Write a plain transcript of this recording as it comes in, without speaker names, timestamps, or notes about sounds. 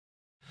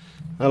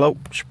Hello,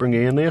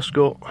 Springy in the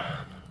Escort.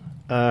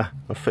 I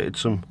fitted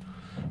some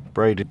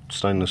braided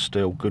stainless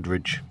steel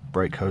Goodridge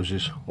brake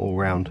hoses all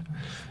round,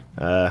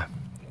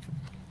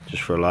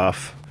 just for a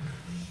laugh.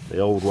 The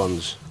old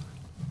one's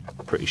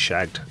pretty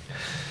shagged,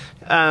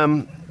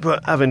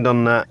 but having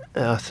done that,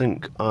 I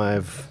think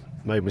I've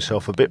made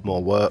myself a bit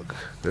more work,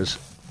 because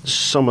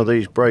some of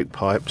these brake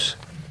pipes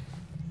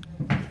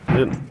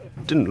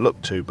didn't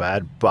look too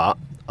bad, but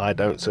I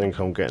don't think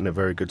I'm getting a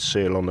very good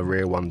seal on the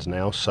rear ones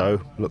now,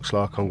 so looks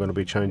like I'm going to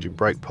be changing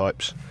brake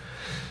pipes.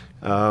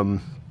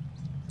 The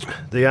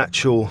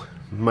actual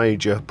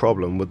major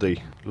problem with the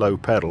low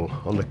pedal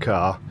on the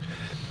car,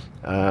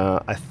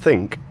 I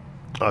think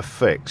I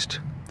fixed.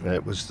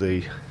 It was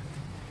the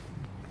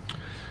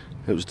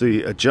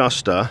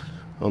adjuster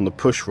on the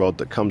push rod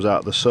that comes out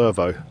of the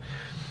servo.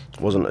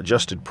 It wasn't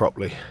adjusted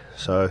properly,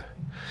 so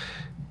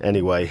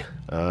anyway,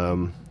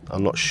 I'm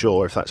not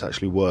sure if that's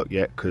actually worked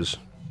yet, because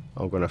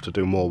I'm going to have to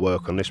do more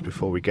work on this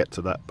before we get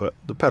to that, but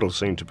the pedals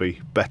seem to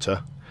be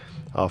better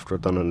after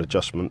I've done an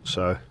adjustment,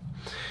 so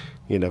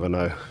you never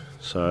know.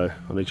 So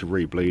I need to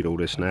re-bleed all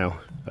this now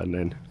and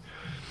then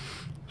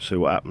see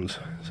what happens,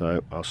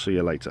 so I'll see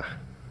you later.